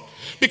woman,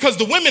 because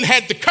the women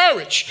had the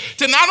courage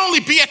to not only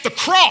be at the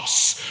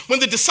cross when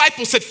the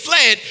disciples had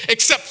fled,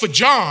 except for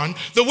John.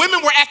 The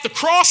women were at the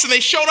cross and they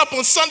showed up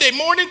on Sunday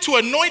morning to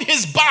anoint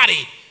his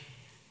body.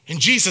 And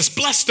Jesus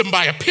blessed them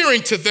by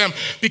appearing to them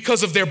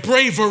because of their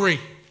bravery.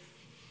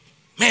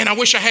 Man, I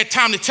wish I had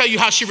time to tell you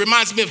how she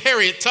reminds me of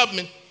Harriet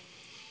Tubman,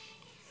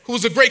 who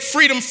was a great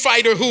freedom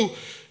fighter who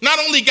not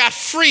only got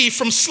free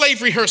from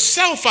slavery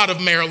herself out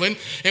of Maryland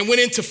and went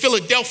into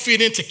Philadelphia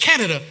and into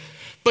Canada,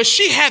 but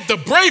she had the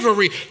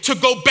bravery to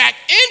go back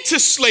into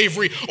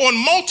slavery on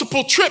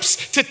multiple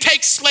trips to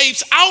take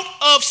slaves out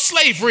of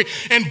slavery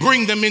and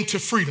bring them into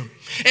freedom.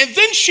 And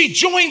then she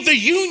joined the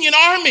Union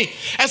Army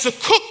as a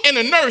cook and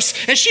a nurse,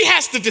 and she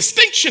has the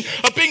distinction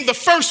of being the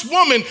first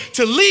woman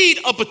to lead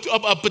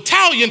a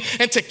battalion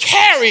and to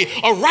carry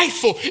a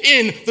rifle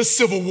in the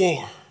Civil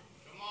War.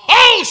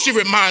 Oh, she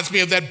reminds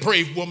me of that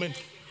brave woman.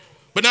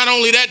 But not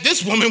only that,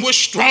 this woman was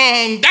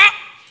strong.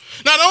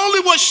 Not only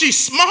was she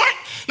smart,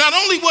 not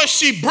only was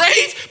she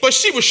brave, but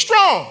she was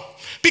strong.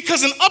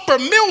 Because an upper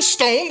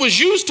millstone was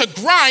used to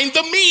grind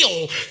the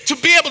meal, to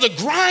be able to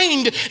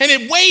grind, and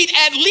it weighed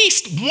at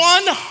least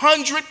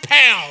 100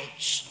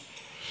 pounds.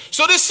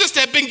 So this sister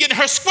had been getting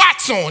her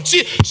squats on.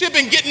 She had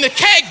been getting the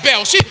keg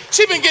bell. She'd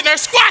been getting her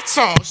squats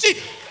on.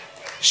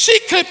 She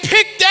could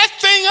pick that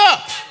thing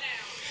up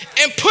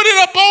and put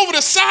it up over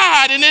the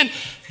side and then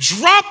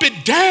drop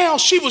it down.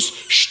 She was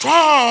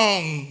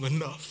strong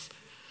enough.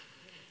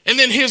 And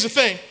then here's the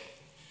thing.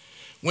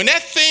 When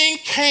that thing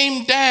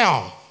came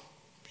down,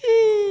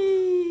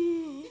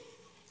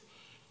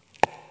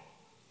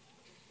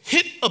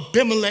 hit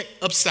Abimelech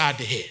upside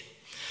the head.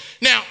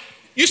 Now,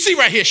 you see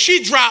right here,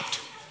 she dropped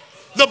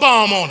the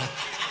bomb on him.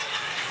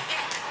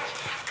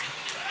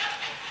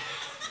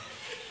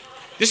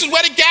 This is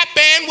where the Gap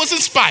Band was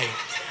inspired.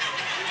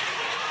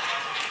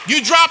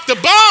 You dropped the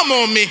bomb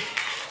on me,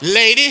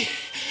 lady.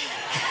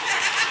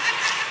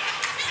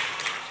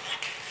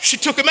 She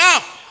took him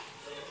out.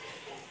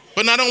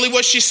 But not only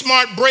was she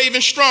smart, brave,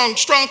 and strong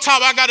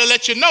top, I got to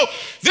let you know,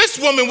 this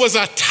woman was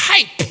a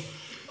type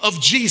of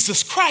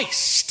Jesus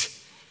Christ.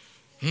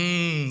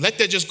 Let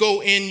that just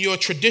go in your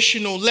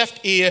traditional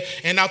left ear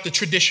and out the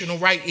traditional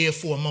right ear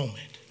for a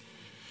moment.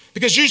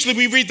 Because usually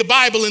we read the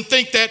Bible and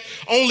think that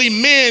only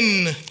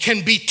men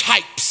can be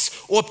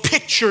types or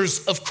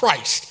pictures of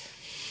Christ.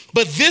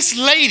 But this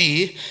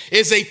lady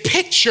is a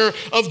picture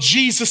of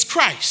Jesus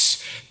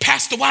Christ.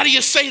 Pastor, why do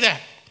you say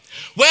that?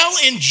 Well,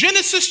 in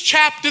Genesis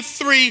chapter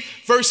 3,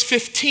 verse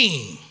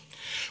 15,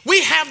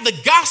 we have the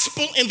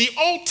gospel in the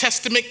Old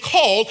Testament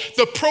called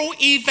the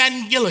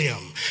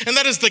proevangelium. And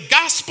that is the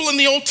gospel in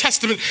the Old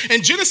Testament.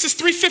 In Genesis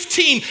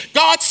 3:15,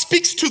 God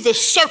speaks to the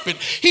serpent.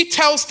 He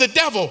tells the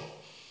devil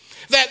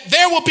that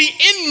there will be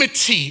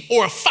enmity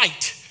or a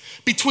fight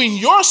between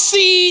your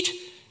seed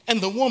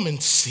and the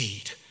woman's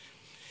seed.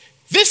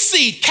 This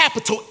seed,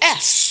 capital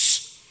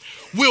S,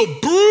 will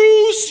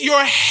bruise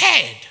your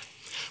head,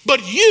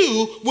 but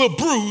you will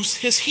bruise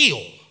his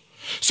heel.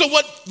 So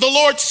what the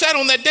Lord said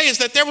on that day is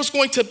that there was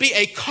going to be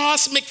a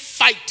cosmic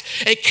fight,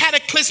 a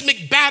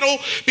cataclysmic battle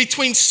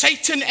between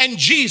Satan and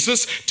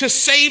Jesus to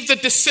save the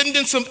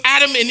descendants of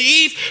Adam and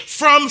Eve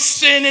from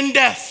sin and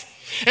death.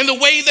 And the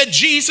way that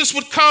Jesus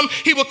would come,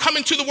 he would come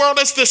into the world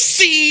as the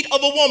seed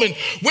of a woman.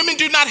 Women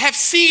do not have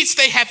seeds,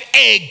 they have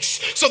eggs.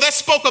 So that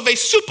spoke of a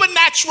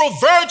supernatural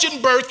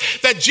virgin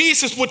birth that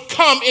Jesus would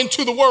come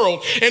into the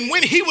world. And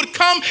when he would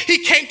come,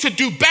 he came to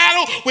do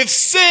battle with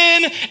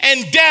sin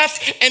and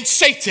death and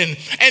Satan.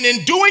 And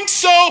in doing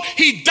so,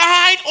 he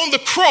died on the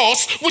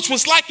cross, which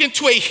was likened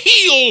to a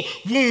heel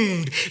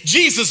wound.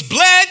 Jesus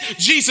bled,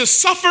 Jesus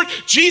suffered,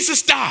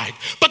 Jesus died.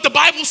 But the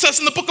Bible says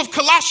in the book of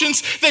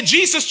Colossians that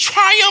Jesus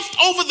triumphed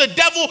over the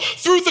devil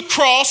through the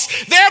cross,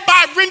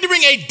 thereby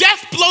rendering a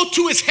death blow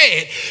to his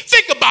head.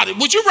 Think about it.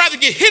 Would you rather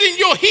get hit in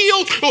your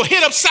heel or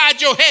hit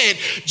upside your head?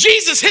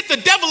 Jesus hit the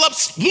devil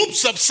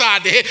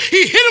upside the head.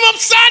 He hit him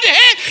upside the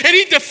head and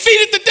he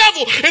defeated the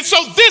devil. And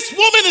so this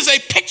woman is a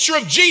picture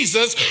of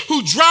Jesus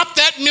who dropped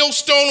that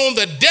millstone on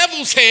the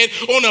devil's head,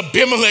 on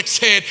Abimelech's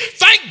head.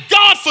 Thank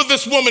God for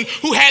this woman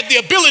who had the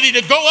ability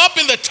to go up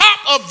in the top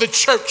of the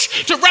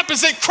church to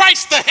represent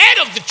Christ, the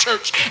head of the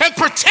church, and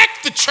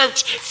protect the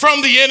church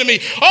from the enemy.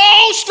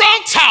 Oh,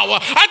 Strong Tower,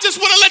 I just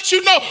want to let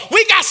you know,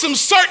 we got some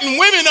certain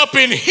women up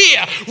in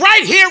here,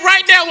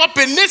 right now, up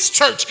in this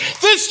church.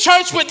 This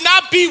church would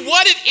not be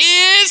what it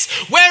is,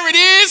 where it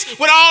is,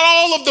 without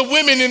all of the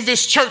women in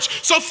this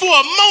church. So for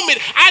a moment,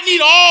 I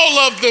need all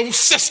of the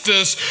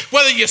sisters,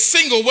 whether you're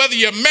single, whether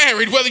you're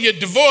married, whether you're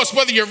divorced,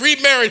 whether you're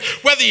remarried,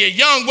 whether you're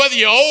young, whether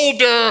you're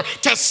older,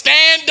 to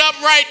stand up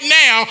right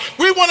now.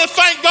 We want to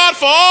thank God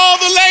for all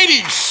the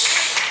ladies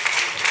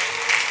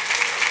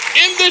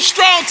in this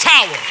Strong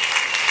Tower.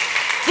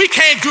 We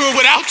can't do it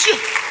without you.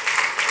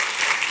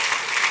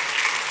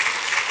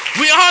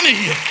 We honor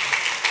you.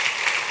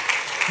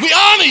 We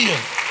honor you.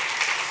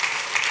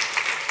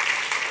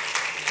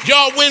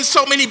 Y'all win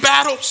so many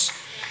battles,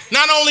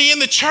 not only in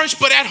the church,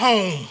 but at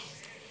home.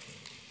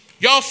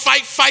 Y'all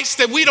fight fights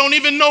that we don't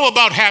even know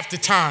about half the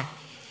time.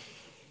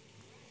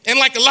 And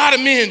like a lot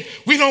of men,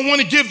 we don't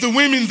want to give the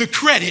women the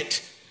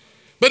credit.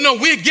 But no,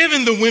 we're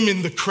giving the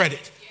women the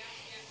credit.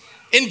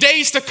 In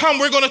days to come,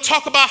 we're going to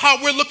talk about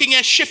how we're looking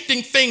at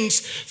shifting things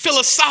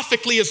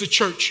philosophically as a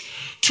church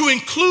to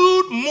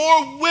include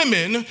more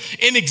women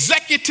in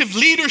executive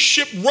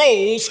leadership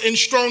roles in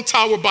Strong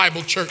Tower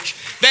Bible Church.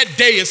 That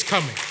day is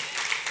coming.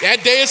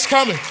 That day is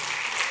coming.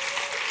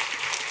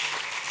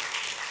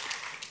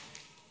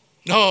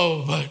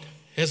 No, but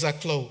as I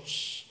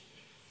close,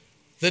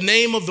 the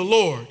name of the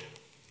Lord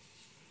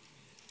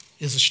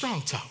is a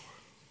strong tower.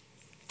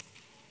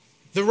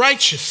 The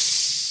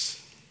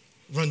righteous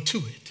run to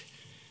it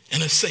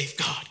and are safe.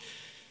 God,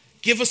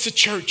 give us a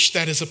church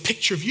that is a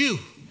picture of you,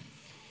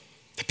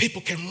 that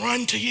people can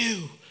run to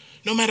you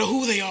no matter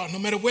who they are, no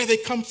matter where they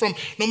come from,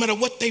 no matter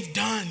what they've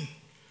done.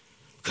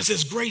 Because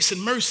there's grace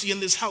and mercy in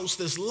this house.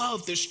 There's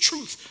love, there's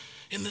truth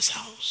in this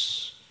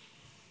house.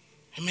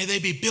 And may they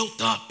be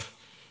built up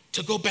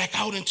to go back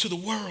out into the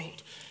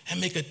world and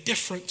make a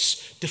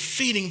difference,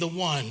 defeating the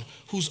one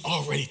who's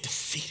already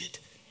defeated.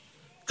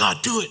 God,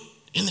 do it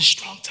in the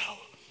strong tower.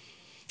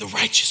 The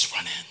righteous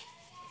run in.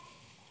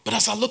 But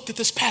as I looked at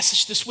this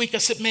passage this week, I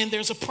said, man,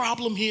 there's a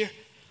problem here.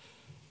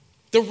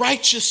 The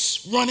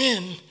righteous run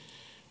in,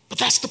 but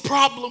that's the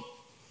problem.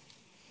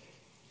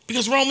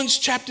 Because Romans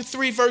chapter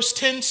 3, verse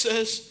 10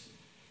 says,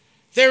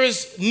 there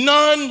is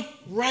none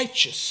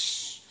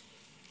righteous,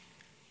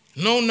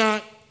 no,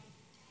 not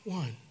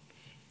one.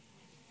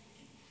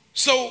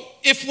 So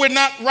if we're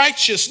not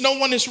righteous, no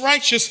one is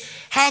righteous,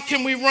 how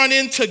can we run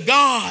into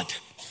God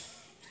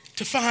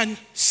to find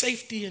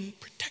safety and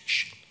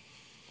protection?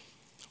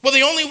 Well,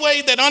 the only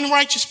way that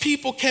unrighteous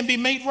people can be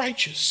made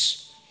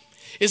righteous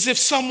is if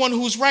someone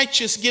who's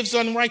righteous gives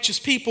unrighteous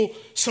people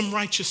some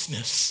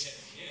righteousness.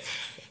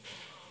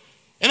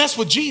 And that's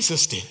what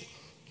Jesus did.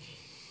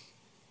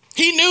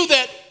 He knew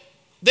that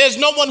there's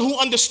no one who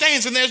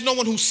understands and there's no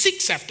one who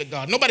seeks after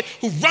God, nobody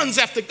who runs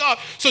after God.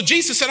 So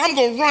Jesus said, I'm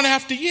going to run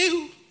after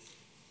you.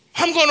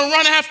 I'm going to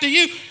run after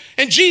you.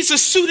 And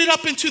Jesus suited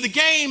up into the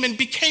game and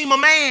became a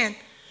man.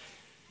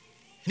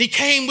 And he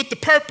came with the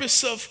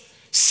purpose of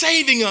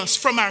saving us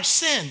from our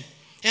sin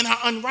and our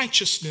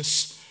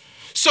unrighteousness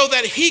so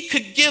that he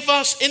could give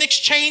us, in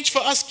exchange for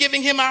us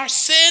giving him our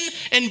sin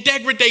and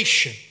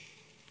degradation,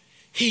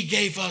 he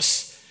gave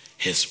us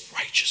his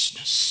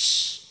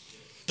righteousness.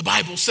 The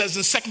Bible says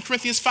in 2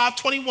 Corinthians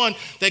 5:21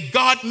 that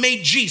God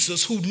made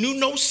Jesus, who knew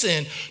no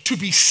sin, to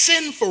be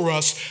sin for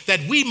us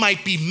that we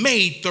might be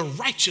made the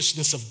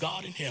righteousness of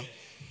God in him.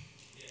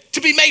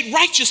 To be made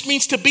righteous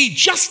means to be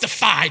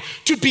justified,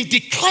 to be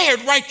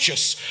declared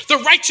righteous. The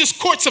righteous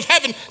courts of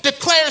heaven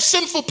declare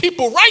sinful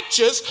people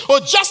righteous or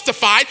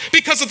justified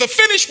because of the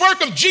finished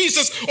work of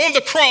Jesus on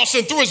the cross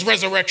and through his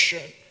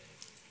resurrection.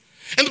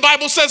 And the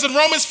Bible says in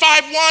Romans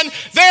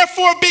 5:1,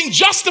 therefore being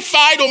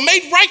justified or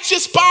made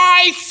righteous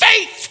by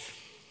faith,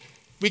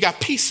 we got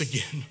peace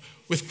again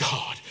with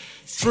God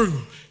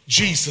through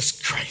Jesus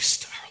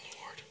Christ our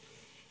Lord.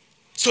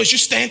 So as you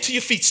stand to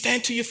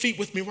your feet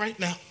with me right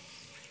now.